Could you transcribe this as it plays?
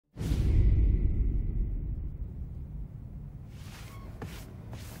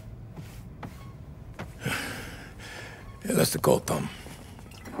Hey, that's the call, Tom.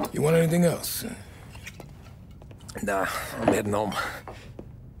 You want anything else? Nah, I'm heading home.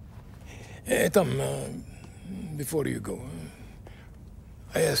 Hey, Tom, before you go,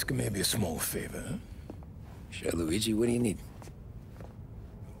 I ask maybe a small favor, huh? Sure, Luigi, what do you need?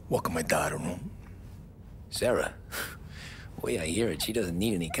 Walk my daughter home. Sarah? Way I hear it, she doesn't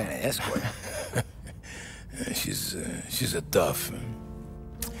need any kind of escort. She's a tough.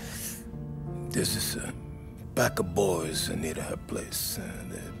 There's this pack of boys near her place.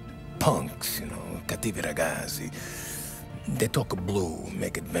 They're punks, you know, cattivi ragazzi. They talk blue,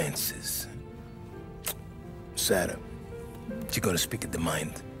 make advances. Sarah, she gonna speak at the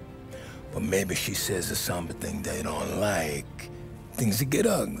mind. But maybe she says something they don't like. Things get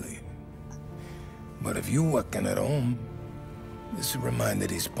ugly. But if you walking at home, this reminder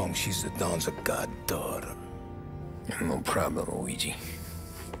these punks she's the Don's a goddaughter. No problem, Luigi.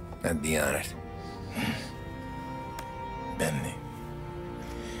 I'd be honored. Benny.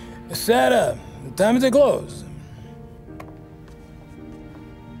 Sarah, time to close.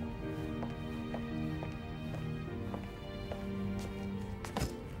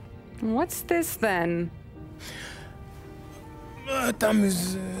 What's this then?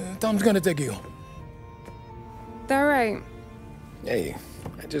 Tom's gonna take you home. All right. Hey,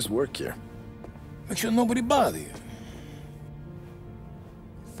 I just work here. Make sure nobody bother you.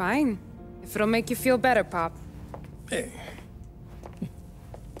 Fine. If it'll make you feel better, Pop. Hey.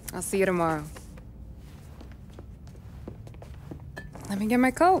 I'll see you tomorrow. Let me get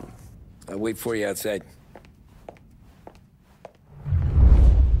my coat. I'll wait for you outside.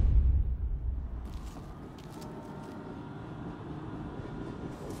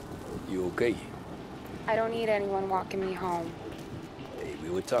 You okay? I don't need anyone walking me home. Hey, we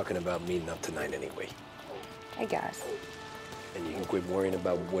were talking about meeting up tonight anyway. I guess. And you can quit worrying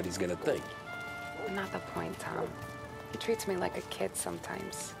about what he's gonna think. Not the point, Tom. He treats me like a kid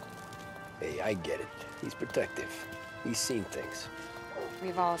sometimes. Hey, I get it. He's protective. He's seen things.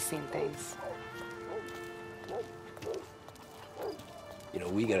 We've all seen things. You know,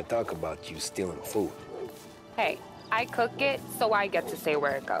 we gotta talk about you stealing food. Hey, I cook it, so I get to say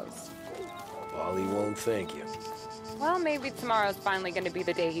where it goes. Paulie won't thank you. Well, maybe tomorrow's finally gonna be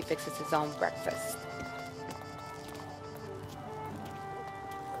the day he fixes his own breakfast.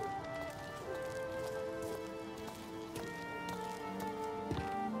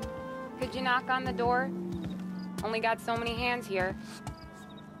 Could you knock on the door? Only got so many hands here.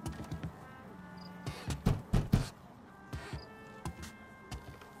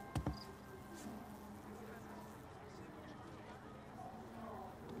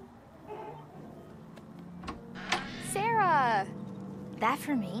 Sarah! That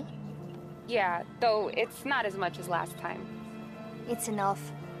for me? Yeah, though it's not as much as last time. It's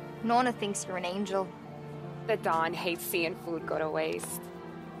enough. Nonna thinks you're an angel. The Don hates seeing food go to waste.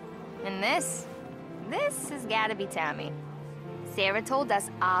 And this has gotta be Tommy. Sarah told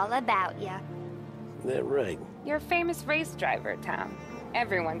us all about ya. That right? You're a famous race driver, Tom.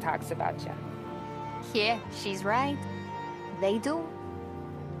 Everyone talks about you. Yeah, she's right. They do.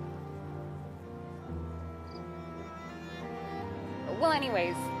 Well,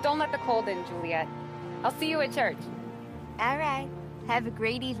 anyways, don't let the cold in, Juliet. I'll see you at church. All right. Have a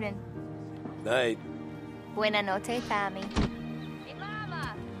great evening. Night. Buena noche, Tommy. Hey,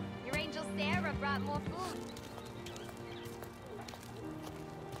 Mama! Your angel Sarah brought more food.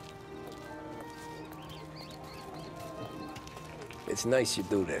 It's nice you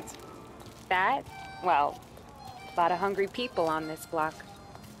do that. That? Well, a lot of hungry people on this block.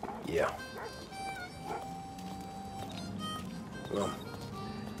 Yeah. Well,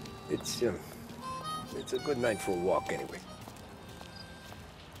 it's a good night for a walk anyway.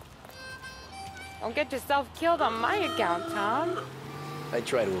 Don't get yourself killed on my account, Tom. I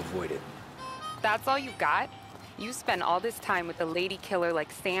try to avoid it. That's all you got? You spend all this time with a lady killer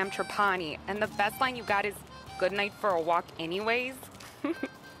like Sam Trapani, and the best line you got is, good night for a walk anyways?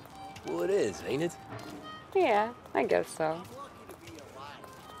 Well, it is, ain't it? Yeah, I guess so.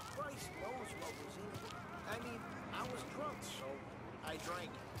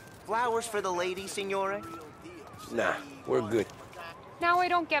 Flowers for the lady, signore? Nah, we're good. Now I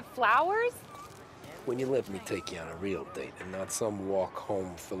don't get flowers? When you let me take you on a real date and not some walk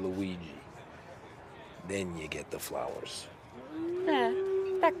home for Luigi, then you get the flowers.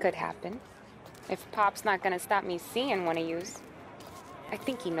 That could happen. If Pop's not gonna stop me seeing one of yous. I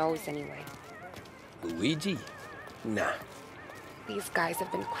think he knows anyway. Luigi? Nah. These guys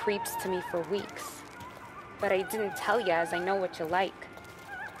have been creeps to me for weeks. But I didn't tell you as I know what you like.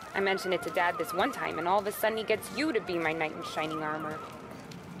 I mentioned it to Dad this one time, and all of a sudden he gets you to be my knight in shining armor.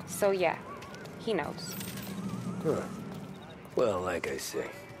 So yeah, he knows. Huh. Well, like I say,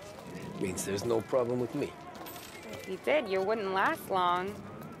 means there's no problem with me. If you did, you wouldn't last long.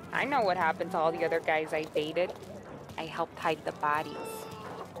 I know what happened to all the other guys I dated. I helped hide the bodies.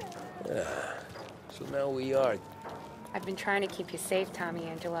 So now we are. I've been trying to keep you safe, Tommy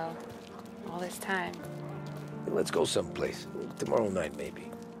Angelo. All this time. Let's go someplace. Tomorrow night, maybe.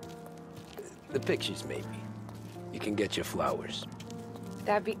 The pictures, maybe. You can get your flowers.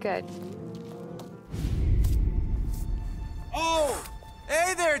 That'd be good. Oh!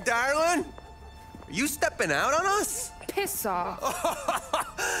 Hey there, darling! Are you stepping out on us? Piss off.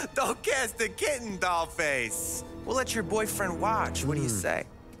 Don't cast the kitten, dollface. We'll let your boyfriend watch. What do you say?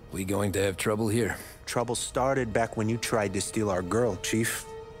 We going to have trouble here? Trouble started back when you tried to steal our girl, Chief.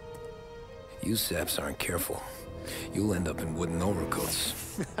 You saps aren't careful. You'll end up in wooden overcoats.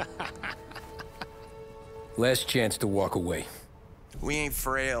 Last chance to walk away. We ain't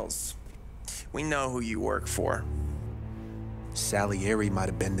frails. We know who you work for. Salieri might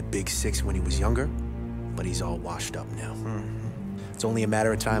have been the big six when he was younger, but he's all washed up now. It's only a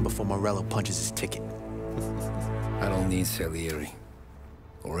matter of time before Morello punches his ticket. I don't need Salieri.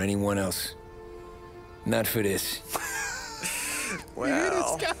 Or anyone else. Not for this.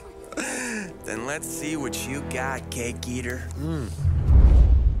 Well, then let's see what you got, cake eater.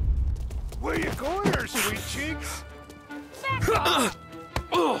 Where you going there, sweet cheeks?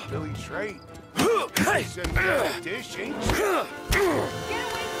 Billy straight. You said you had a dish, ain't you?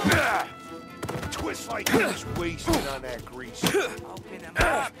 Twist like he was wasted on that grease. Open them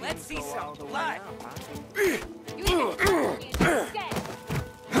up. Let's see some blood.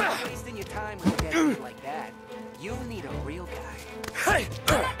 Wasting your time with a dead dude like that. You need a real guy.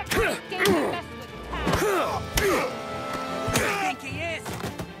 Who do you think he is?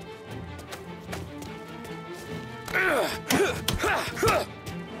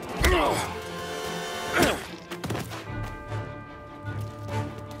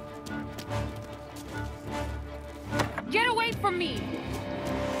 Get away from me!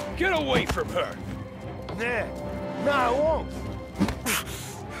 Get away from her! Nah, I won't.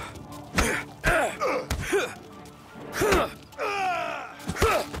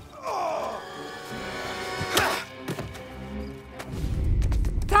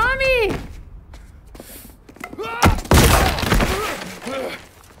 Tommy!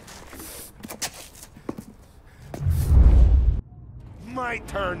 My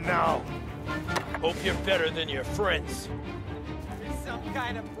turn now. Hope you're better than your friends. You're some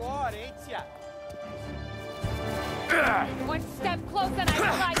kind of broad, ain't ya? One step closer and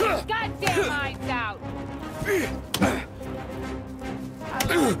I slide your goddamn minds out! I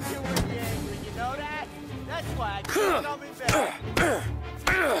love you when you're angry, you know that? That's why I keep coming back.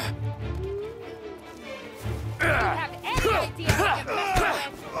 You have any idea what you're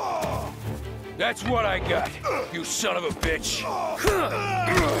messing with? That's what I got, you son of a bitch.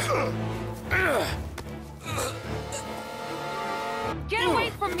 Get away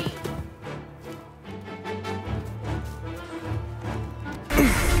from me!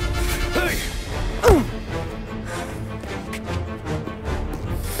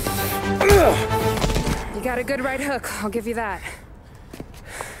 You got a good right hook, I'll give you that.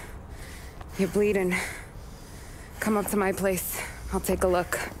 You're bleeding. Come up to my place. I'll take a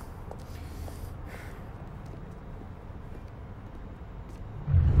look.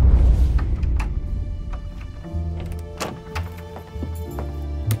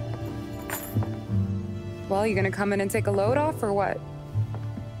 Well, you gonna come in and take a load off, or what?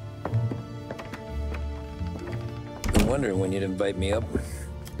 Been wondering when you'd invite me up.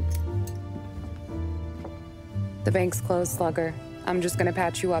 The bank's closed, Slugger. I'm just gonna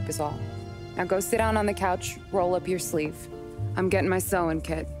patch you up is all. Now go sit down on the couch, roll up your sleeve. I'm getting my sewing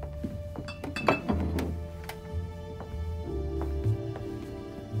kit.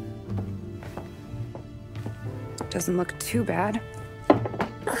 Doesn't look too bad.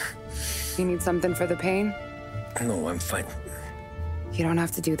 You need something for the pain? No, I'm fine. You don't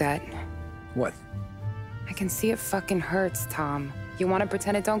have to do that. What? I can see it fucking hurts, Tom. You wanna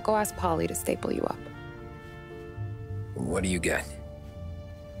pretend it don't? Go ask Paulie to staple you up. What do you got?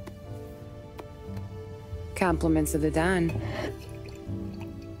 Compliments of the Don.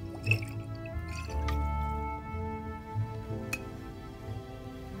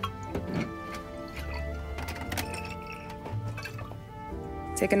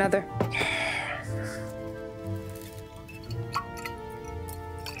 Take another.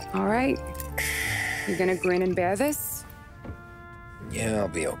 All right. You gonna grin and bear this? Yeah, I'll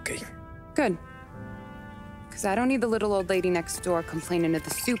be okay. Good. Because I don't need the little old lady next door complaining to the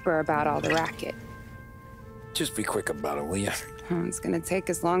super about all the racket. Just be quick about it, will ya? It's gonna take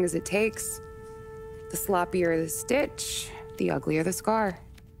as long as it takes. The sloppier the stitch, the uglier the scar.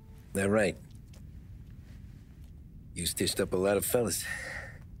 That right? You stitched up a lot of fellas.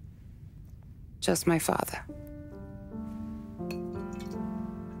 Just my father.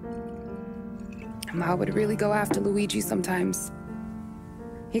 Ma would really go after Luigi sometimes.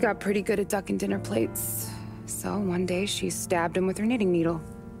 He got pretty good at ducking dinner plates. So one day she stabbed him with her knitting needle.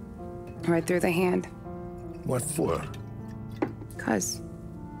 Right through the hand. What for? 'Cause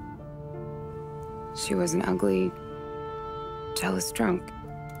she was an ugly, jealous drunk.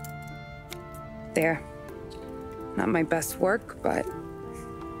 There. Not my best work, but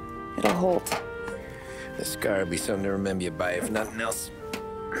it'll hold. The scar will be something to remember you by, if nothing else.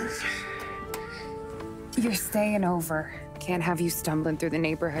 You're staying over. Can't have you stumbling through the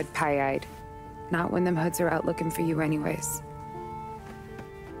neighborhood pie-eyed. Not when them hoods are out looking for you anyways.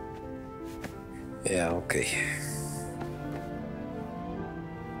 Yeah, okay.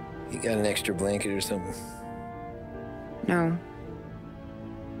 You got an extra blanket or something? No.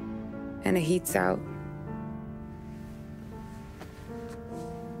 And the heat's out.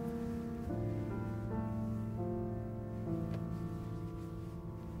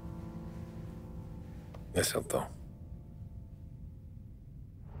 Eso todo.